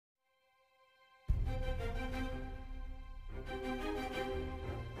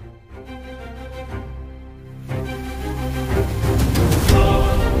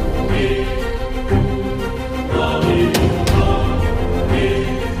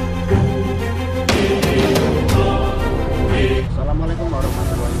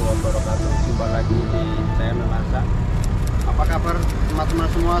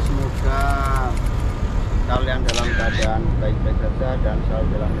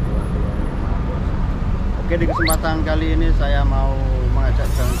Oke, di kesempatan kali ini saya mau mengajak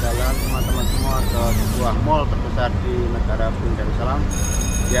jalan-jalan teman-teman semua ke sebuah mall terbesar di negara Darussalam,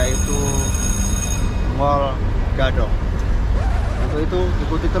 yaitu Mall Gadong. Untuk itu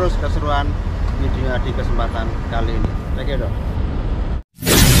ikuti terus keseruan videonya di kesempatan kali ini. Oke dong.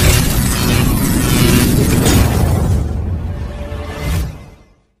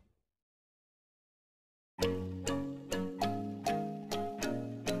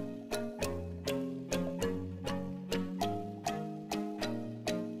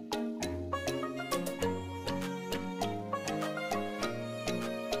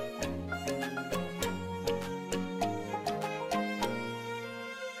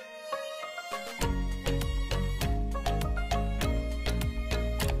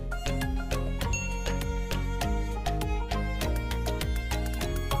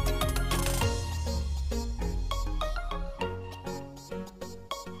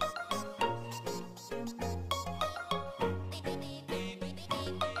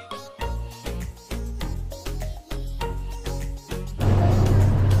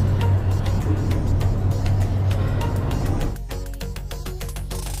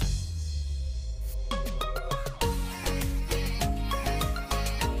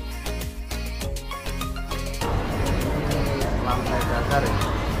 Lantai dasar ya,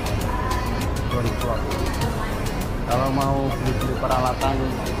 2020. Kalau mau beli peralatan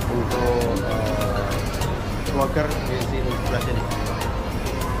untuk vlogger di sini, sebelah sini.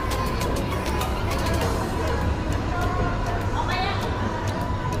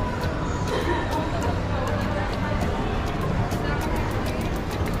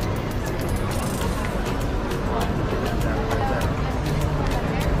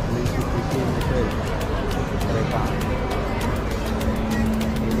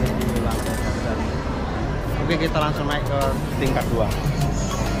 Oke, kita langsung naik ke tingkat 2.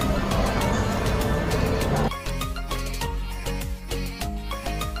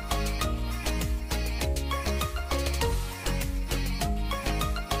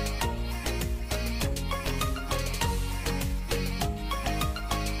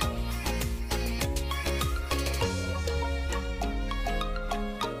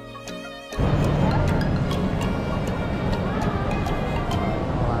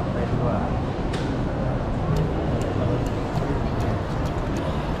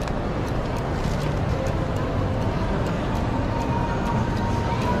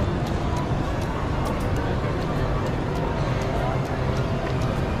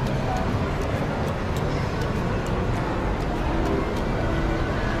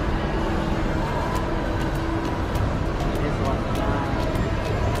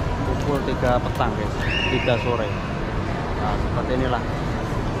 Pukul 3 petang guys, 3 sore. Nah, seperti inilah.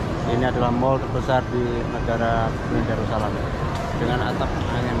 Ini adalah mall terbesar di negara Darussalam dengan atap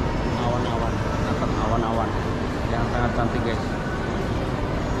angin awan-awan yang sangat cantik guys.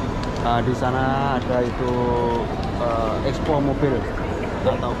 Di sana ada itu expo mobil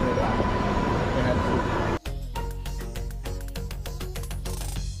atau kereta.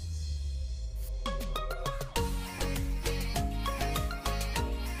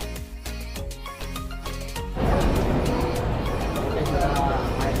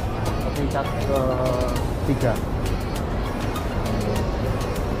 Tingkat ke-3.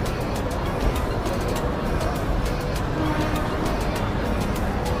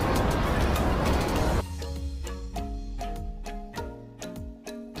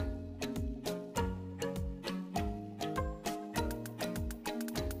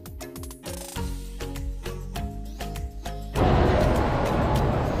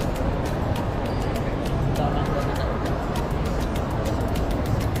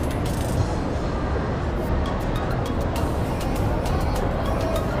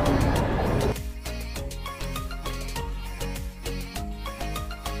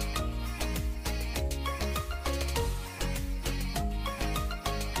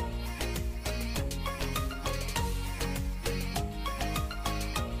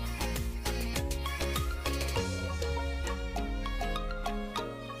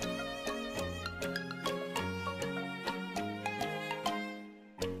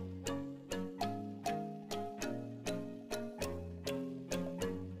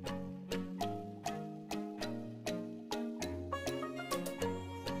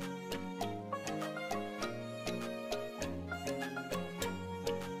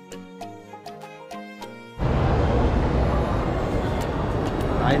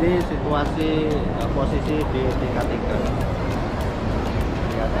 Nah, ini situasi posisi di tingkat 3.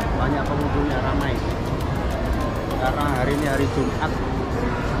 Lihat, banyak pengunjungnya, ramai. Karena hari ini hari Jumat.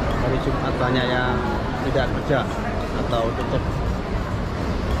 Hari Jumat banyak yang tidak kerja atau tutup.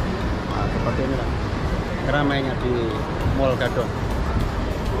 keramaiannya di Mall Gadong,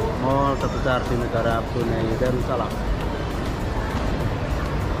 mall terbesar di negara Brunei Darussalam.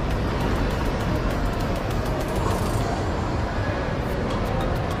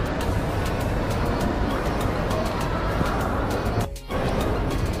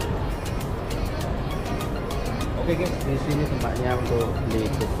 Oke guys, di sini tempatnya untuk beli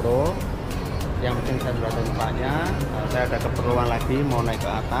GoPro. Yang penting saya sudah tahu tempatnya. Saya ada keperluan lagi mau naik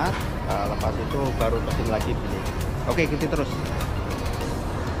ke atas. Lepas itu baru kesini lagi beli. Oke, ikuti terus.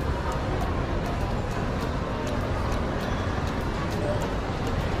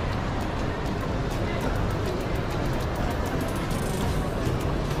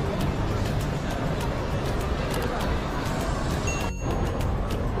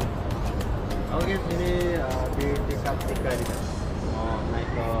 Oke, sini di tingkat 3 ini guys. Mau naik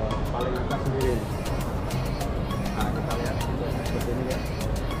ke paling atas sendiri. Nah, kita lihat seperti ini ya.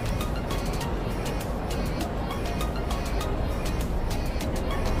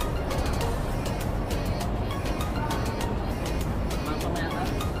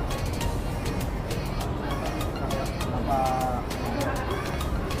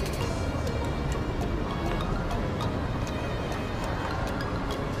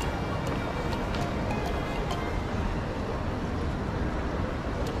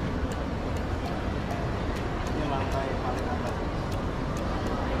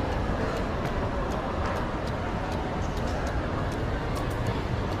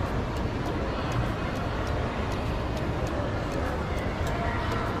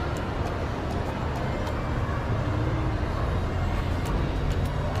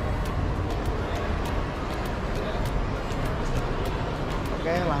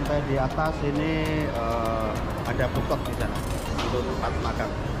 Oke, lantai di atas ini ada food di sana untuk tempat makan.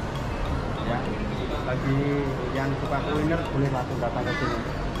 Ya, bagi yang suka kuliner boleh langsung datang ke sini.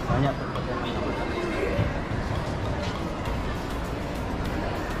 Banyak tempat yang makan.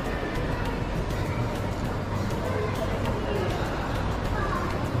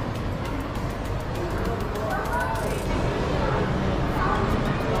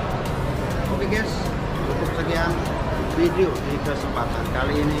 Oke guys, cukup sekian video di kesempatan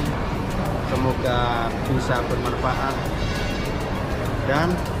kali ini. Semoga bisa bermanfaat, dan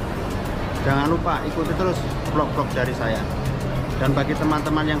jangan lupa ikuti terus vlog-vlog dari saya. Dan bagi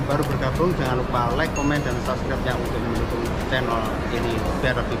teman-teman yang baru bergabung, jangan lupa like, komen, dan subscribe-nya untuk mendukung channel ini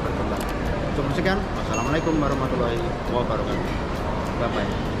biar lebih berkembang. Cukup sekian. Wassalamualaikum warahmatullahi wabarakatuh. Bye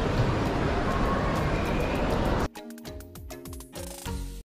bye.